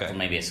 Okay. Or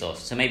maybe a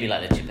sauce. So maybe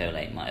like the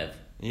Chipotle might have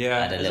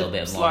Yeah. had a little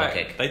bit it's more of a like,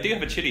 kick. They do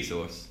have a chili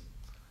sauce,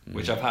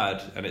 which I've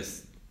had, and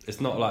it's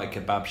not like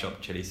a kebab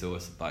shop chili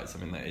sauce, like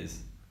something that is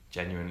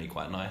genuinely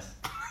quite nice.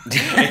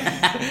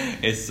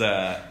 It's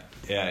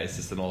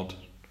just an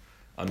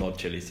odd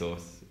chili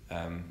sauce.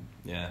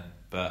 Yeah,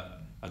 but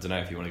I don't know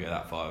if you want to go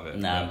that far with it.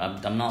 No,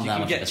 I'm not you that can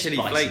much get of a chili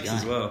spicy flakes guy.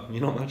 as well.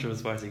 You're not much of a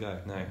spicy guy.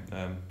 No,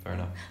 fair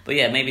enough. But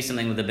yeah, maybe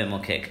something with a bit more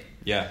kick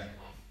Yeah,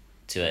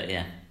 to it,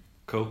 yeah.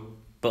 cool.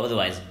 But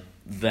otherwise,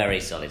 very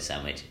solid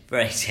sandwich.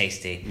 Very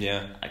tasty.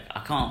 Yeah. I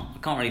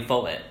can't really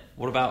fault it.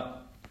 What about?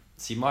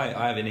 See,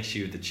 I have an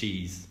issue with the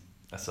cheese.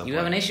 That's You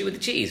have an issue with the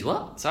cheese,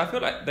 what? So I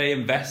feel like they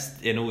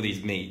invest in all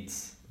these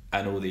meats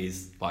and all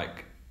these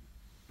like,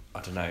 I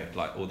don't know,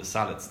 like all the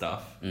salad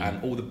stuff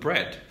and all the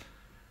bread.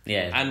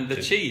 Yeah. And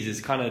the cheese is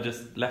kind of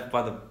just left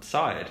by the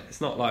side. It's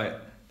not like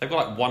they've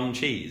got like one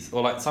cheese,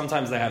 or like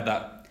sometimes they have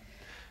that.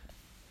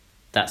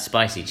 That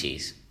spicy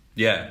cheese.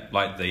 Yeah,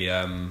 like the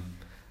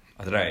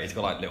I don't know. It's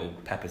got like little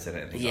peppers in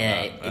it. And things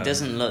Yeah, like that. it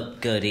doesn't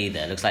look good either.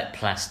 It looks like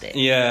plastic.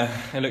 Yeah,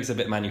 it looks a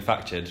bit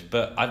manufactured.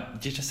 But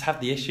you just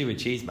have the issue with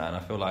cheese, man. I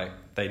feel like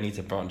they need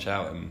to branch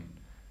out and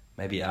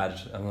maybe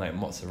add, I don't know,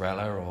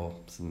 mozzarella or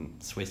some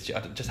Swiss cheese.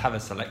 Just have a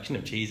selection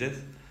of cheeses.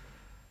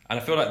 And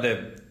I feel like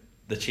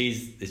the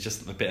cheese is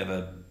just a bit of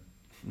a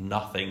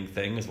nothing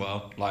thing as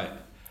well. Like,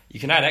 you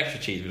can add extra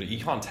cheese, but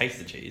you can't taste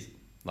the cheese.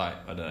 Like,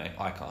 I don't know,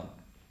 I can't.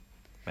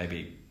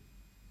 Maybe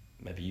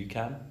you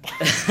can.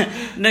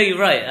 No, you're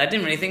right. I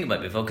didn't really think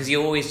about it before because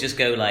you always just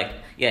go like,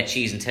 yeah,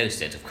 cheese and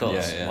toasted, of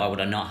course. Yeah, yeah. Why would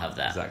I not have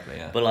that? Exactly,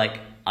 yeah. But like,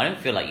 I don't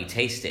feel like you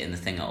taste it in the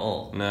thing at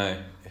all. No,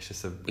 it's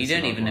just a... You it's don't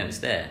an even odd know one. it's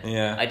there.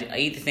 Yeah. I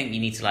either think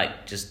you need to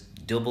like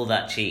just double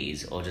that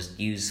cheese or just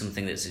use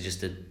something that's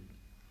just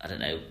I don't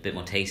know, a bit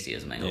more tasty or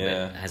something. Or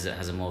Yeah. has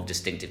a more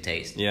distinctive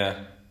taste Yeah.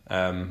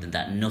 than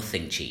that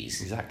nothing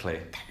cheese. Exactly.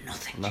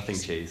 That Nothing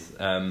cheese.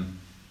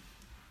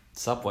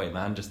 Subway,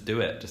 man, just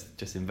do it.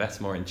 Just invest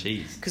more in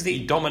cheese. 'Cause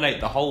you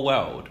dominate the whole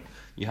world.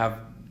 You have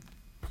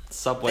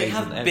Subways. They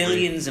have in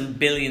billions and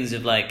billions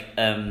of like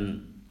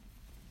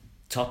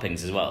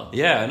toppings as well.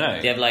 Yeah, I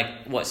know. They have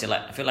like, what's it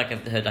like? I feel like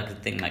I've heard like a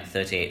thing like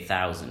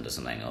 38,000 or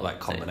something, or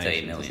Like 30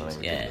 combinations or million.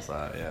 something Yeah, ridiculous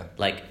like that. Yeah.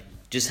 like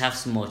just have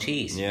some more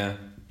cheese. Yeah.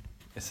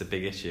 It's a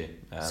big issue.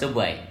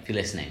 Subway, if you're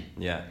listening,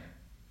 Yeah.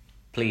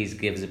 please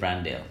give us a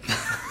brand deal.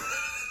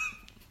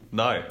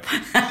 No.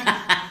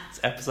 It's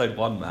episode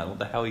 1, man. What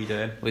the hell are you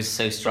doing? We're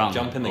so strong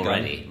Jump in the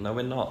already. gun. No,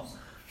 we're not.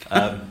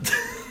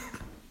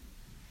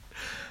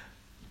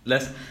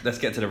 Let's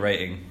get to the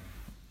rating.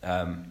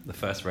 The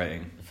first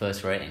rating. The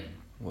first rating.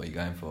 What are you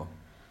going for?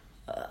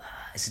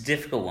 It's a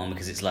difficult one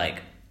because it's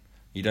like,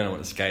 You don't know what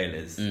the scale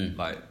is,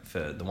 like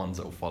for the ones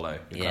that will follow.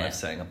 You're kind Yeah. of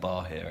setting a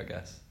bar here, I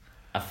guess.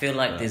 I feel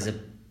like there's a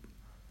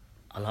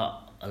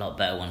lot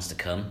better ones to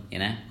come, you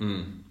know?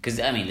 Because,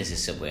 I mean, this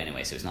is Subway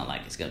anyway, so it's not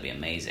like it's going to be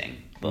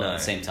amazing. But No. at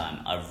the same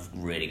time, I've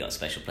really got a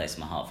special place in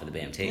my heart for the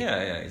BMT.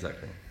 Yeah,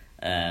 exactly.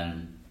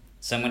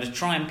 So I'm going to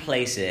try and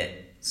place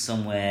it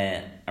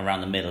somewhere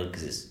around the middle,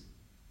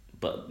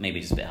 but maybe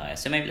just a bit higher.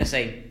 So maybe let's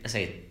say a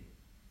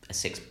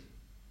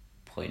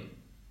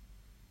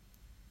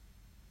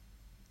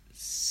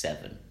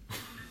 6.7.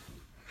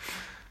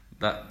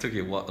 That took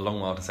you a long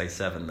while to say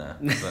 7 there,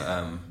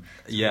 but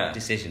yeah.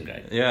 Decision,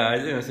 Greg. Yeah, I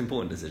think it's an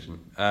important decision.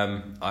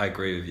 I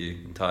agree with you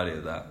entirely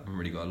with that. I've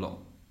really got a lot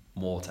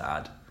more to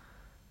add,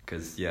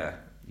 because yeah.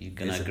 You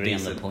going to it's a agree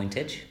on the decent-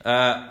 pointage?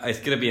 It's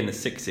going to be in the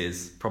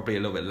 6s, probably a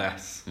little bit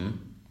less,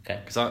 Okay.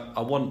 because I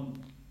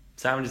want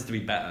sandwiches to be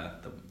better.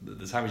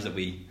 The sandwiches that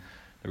we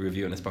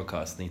review on this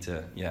podcast need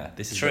to. Yeah,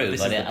 this is True, this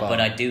is the bar.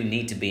 but I do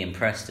need to be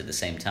impressed at the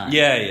same time.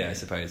 Yeah, I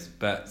suppose.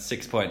 But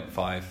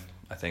 6.5,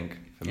 I think,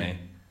 for me.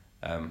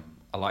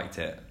 I liked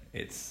it.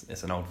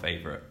 It's an old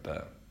favourite,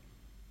 but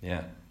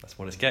yeah, that's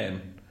what it's getting.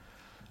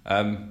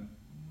 Should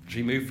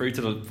we move through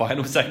to the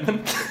final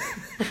segment?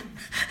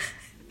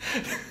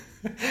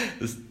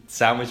 The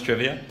sandwich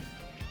trivia.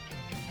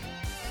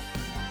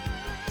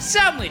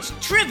 Sandwich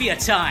trivia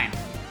time!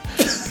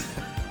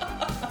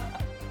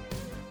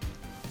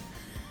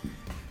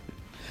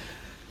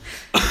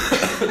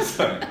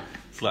 Sorry,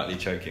 slightly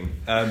choking.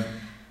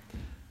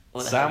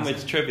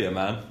 Sandwich trivia,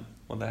 man.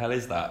 What the hell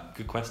is that?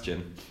 Good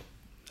question.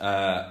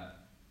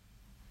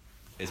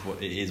 It's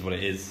what it is.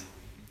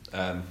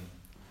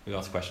 We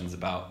ask questions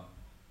about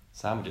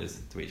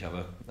sandwiches to each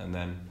other, and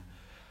then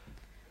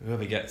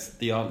whoever gets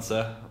the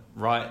answer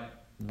right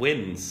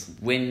wins.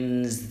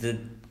 Wins the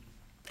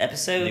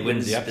episode. He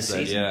wins the episode.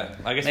 season. Yeah,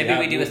 I guess maybe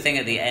we do a thing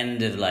at the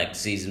end of like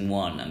season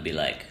 1 and be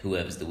like,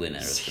 whoever's the winner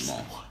of them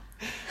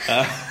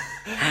all.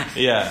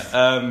 Yeah.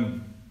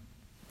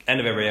 End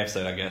of every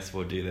episode, I guess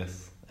we'll do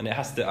this, and it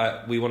has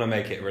to. We want to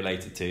make it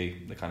related to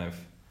the kind of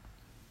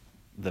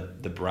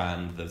the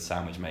brand, the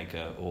sandwich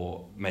maker,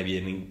 or maybe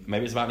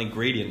it's about an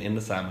ingredient in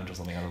the sandwich or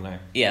something. I don't know.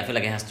 Yeah, I feel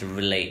like it has to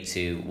relate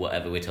to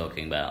whatever we're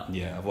talking about.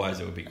 Yeah, otherwise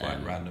it would be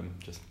quite random.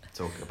 Just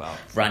talk about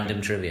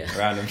random trivia.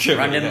 Random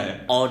trivia. Random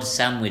yeah. odd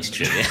sandwich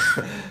trivia.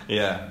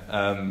 Yeah.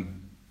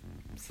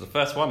 So the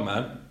first one,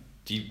 man.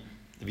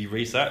 Have you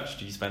researched?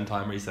 Do you spend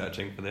time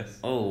researching for this?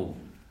 Oh,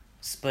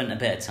 spent a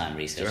bit of time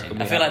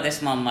researching. I feel have- like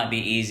this one might be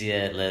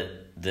easier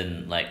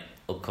than like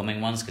upcoming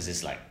ones because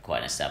it's like quite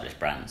an established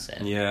brand. So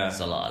Yeah.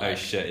 there's a lot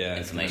of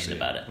information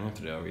about it. I'll have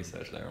to do our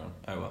research later on.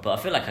 Oh well. But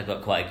I feel like I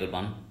got quite a good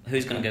one.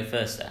 Who's going to go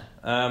first there?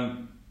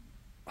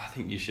 I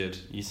think you should.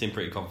 You seem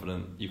pretty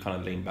confident. You kind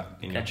of lean back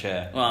in your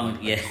chair. Well,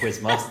 like a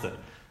quiz master.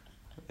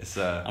 It's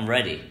I'm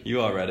ready.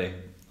 You are ready.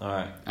 All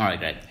right,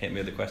 great. hit me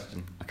with the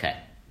question. Okay.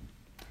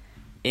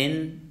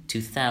 In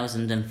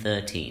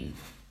 2013,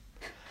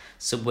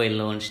 Subway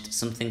launched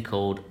something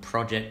called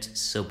Project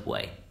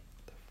Subway.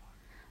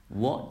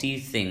 What do you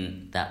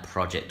think that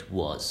project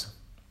was?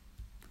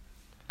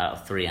 Out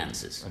of 3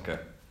 answers. Okay.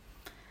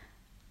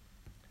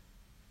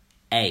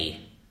 A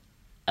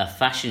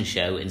fashion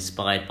show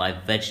inspired by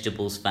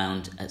vegetables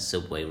found at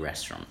Subway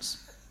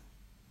restaurants.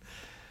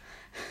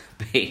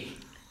 B,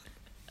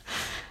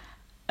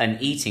 an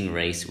eating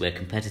race where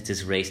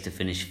competitors race to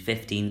finish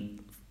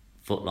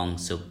 15-foot-long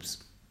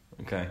subs.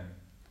 Okay.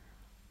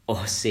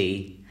 Or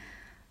C,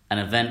 an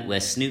event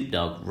where Snoop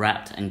Dogg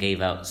rapped and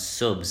gave out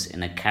subs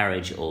in a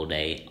carriage all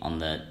day on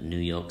the New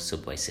York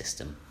subway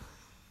system.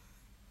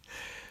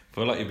 I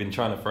feel like you've been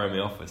trying to throw me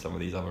off with some of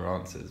these other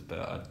answers,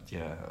 but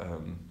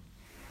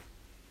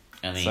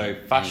I mean, so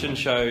fashion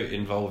show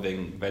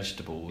involving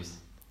vegetables,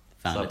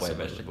 found at Subway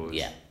vegetables.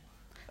 Yeah.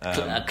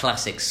 A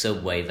classic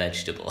Subway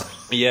vegetable.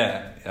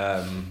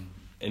 Yeah.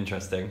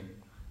 Interesting.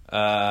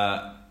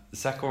 The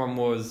second one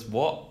was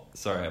what?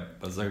 Sorry,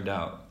 I zoned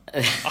out.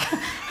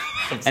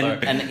 I'm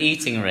sorry. An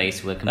eating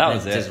race where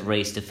competitors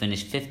race to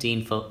finish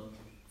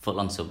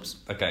 15-foot-long subs.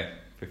 Okay,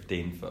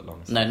 15-foot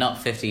long. No, not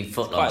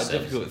 15-foot-long Quite subs. a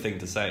difficult thing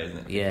to say, isn't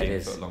it? Yeah, it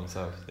is. 15-foot long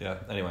subs. Yeah.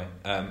 Anyway,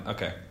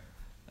 okay.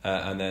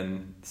 And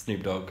then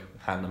Snoop Dogg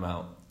hand them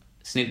out.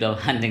 Snoop Dogg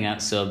handing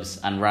out subs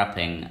and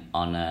rapping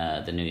on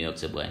the New York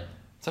subway.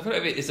 So I feel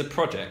like it's a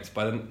project.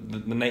 By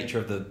the nature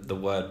of the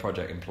word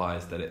project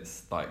implies that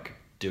it's like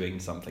doing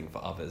something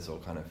for others, or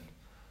kind of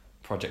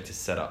project is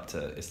set up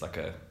to. It's like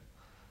a,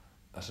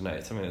 I don't know.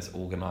 It's something that's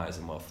organised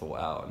and well thought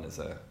out, and there's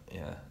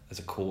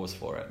a cause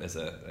for it. There's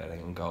an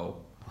end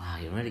goal. Wow,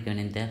 you're really going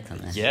in depth on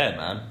this. Yeah,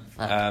 man.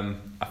 Fuck.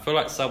 I feel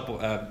like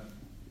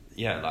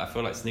I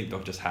feel like Snoop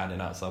Dogg just handing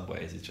out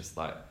Subways is just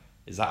like,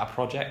 is that a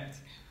project?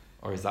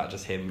 Or is that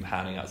just him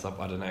handing out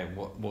Subway? I don't know.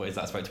 What is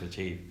that supposed to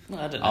achieve?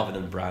 Well, I don't know. Other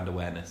than brand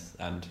awareness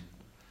and...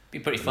 Be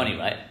pretty funny,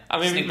 right? I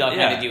mean, Snoop Dogg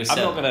handed you a sub.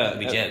 I'm not gonna... It'd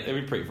be joke. It'd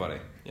be pretty funny.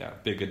 Yeah,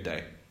 be a good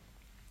day.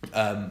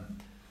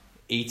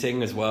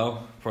 Eating as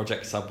well.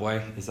 Project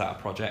Subway. Is that a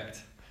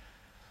project?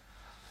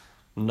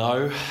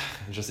 No.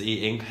 Just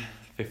eating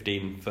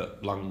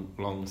 15-foot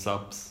long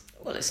subs.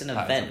 Well, it's an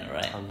That event, is a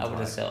right? tongue I would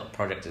have tie. thought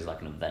project is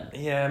like an event.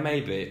 Yeah,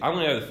 maybe. I'm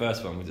going to go with the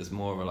first one, which is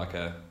more of like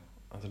a...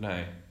 I don't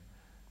know.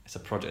 It's a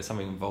project,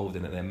 something involved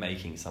in it. They're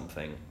making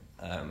something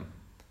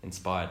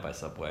inspired by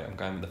Subway. I'm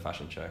going with the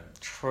fashion show.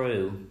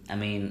 True. I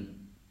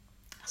mean,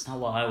 that's not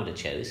what I would have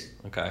chose.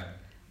 Okay.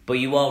 But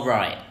you are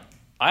right.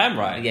 I am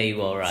right. Yeah,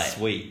 you are right.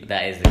 Sweet.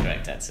 That is the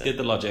correct answer. Did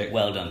the logic.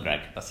 Well done,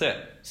 Greg. That's it.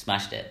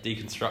 Smashed it.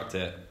 Deconstruct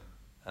it,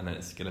 and then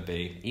it's going to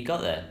be... You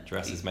got there.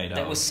 Dresses made That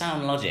out. was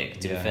sound logic,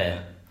 to be Yeah, fair.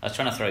 yeah. I was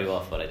trying to throw you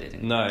off, but I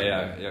didn't. No,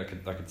 yeah,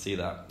 I could see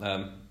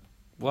that.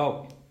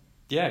 Well,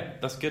 yeah,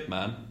 that's good,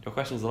 man. Your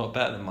question's a lot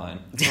better than mine.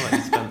 I feel like you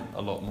spent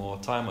a lot more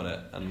time on it,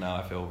 and now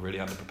I feel really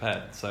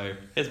underprepared. So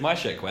here's my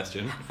shit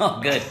question.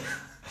 Oh, good.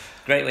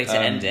 Great way to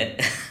end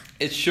it.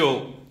 It's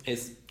short.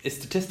 It's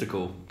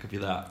statistical. Could be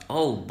that.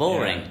 Oh,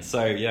 boring. Yeah.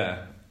 So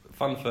yeah,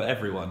 fun for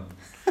everyone.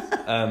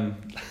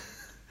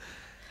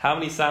 How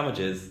many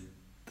sandwiches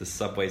does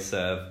Subway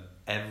serve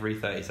every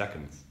 30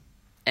 seconds?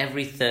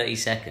 Every 30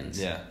 seconds?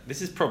 Yeah.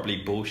 This is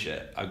probably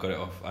bullshit. I got it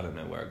off, I don't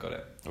know where I got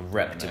it. A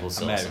reputable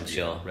source, I'm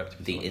sure.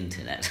 Reputable the source.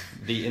 internet.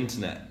 The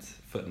internet.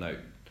 Footnote.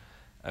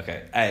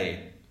 Okay.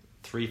 A.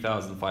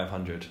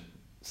 3,500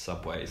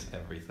 Subways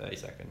every 30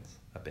 seconds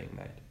are being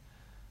made.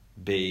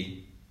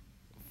 B.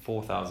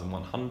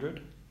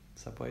 4,100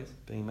 Subways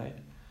being made.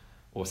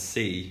 Or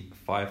C.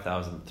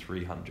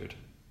 5,300.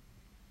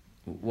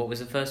 What was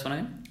the first one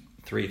again?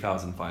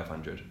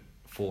 3,500,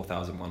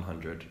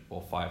 4,100,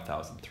 or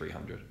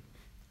 5,300.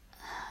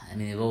 I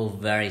mean, they're all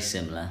very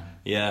similar.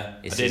 Yeah,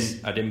 It's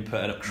I didn't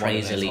put a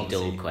Crazily one of those,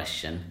 dull obviously.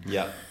 question.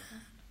 Yeah,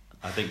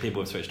 I think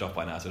people have switched off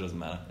by now, so it doesn't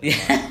matter.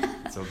 Yeah.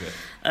 It's all good.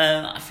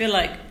 I feel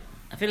like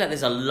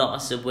there's a lot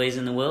of Subways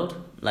in the world,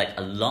 like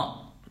a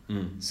lot.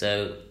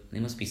 So they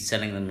must be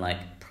selling them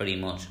like pretty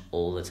much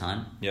all the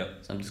time. Yeah.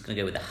 So I'm just gonna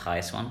go with the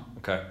highest one,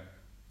 Okay.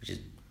 which is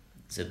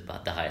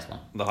the highest one.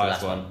 The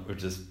highest last one,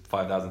 which is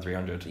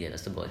 5,300. Yeah,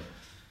 that's the boy.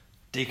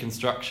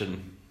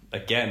 Deconstruction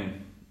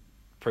again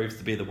proves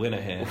to be the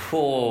winner here.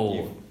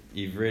 Oh,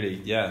 You've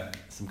really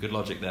some good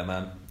logic there,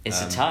 man.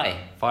 it's a tie.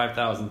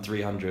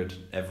 5,300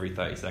 every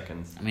 30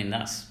 seconds. I mean,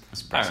 that's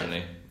impressive.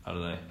 Apparently, I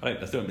don't know.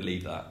 I still don't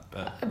believe that,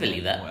 but I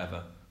believe that.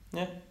 Whatever.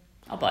 Yeah,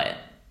 I'll buy it.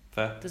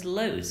 fair. There's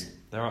loads.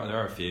 There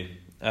are a few.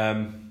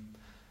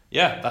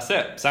 Yeah, that's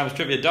it. Sam's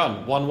trivia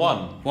done.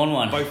 1-1.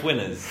 1-1. Both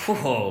winners.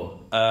 Whoa.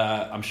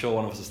 I'm sure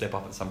one of us will slip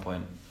up at some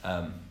point.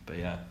 But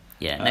yeah.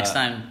 Yeah, next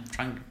time,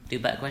 try and do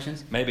better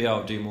questions. Maybe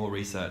I'll do more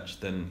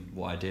research than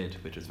what I did,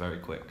 which was very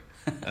quick.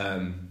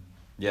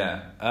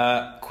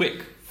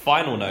 Quick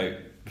final note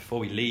before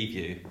we leave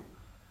you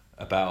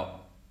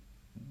about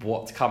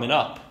what's coming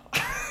up,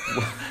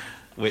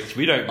 which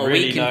we don't Are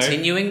really we know.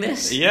 continuing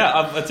this? Yeah,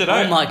 I don't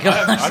know. Oh my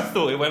gosh. I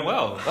thought it went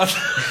well.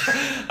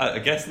 I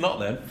guess not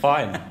then.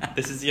 Fine.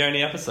 This is the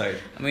only episode.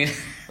 I mean,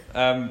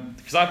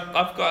 because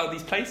I've got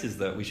these places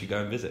that we should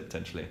go and visit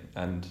potentially,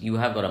 and you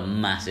have got a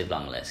massive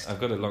long list. I've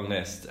got a long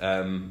list.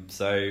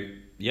 So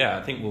yeah,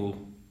 I think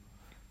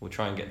we'll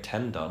try and get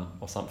 10 done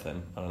or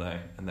something. I don't know,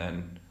 and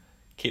then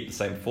keep the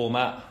same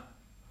format.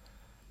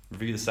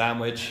 Review the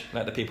sandwich,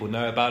 let the people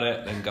know about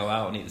it, then go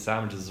out and eat the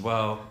sandwiches as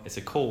well. It's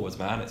a cause,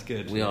 man. It's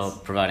good. We are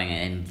providing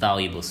an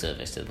invaluable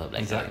service to the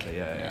public. Exactly.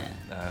 Yeah.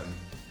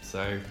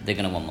 So they're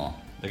gonna want more.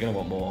 they're gonna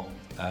want more.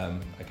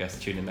 I guess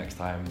tune in next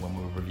time when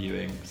we're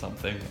reviewing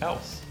something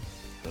else.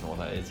 Don't know what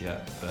that is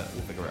yet, but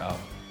we'll figure it out.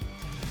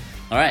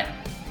 All right.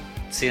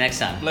 See you next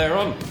time. Later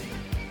on.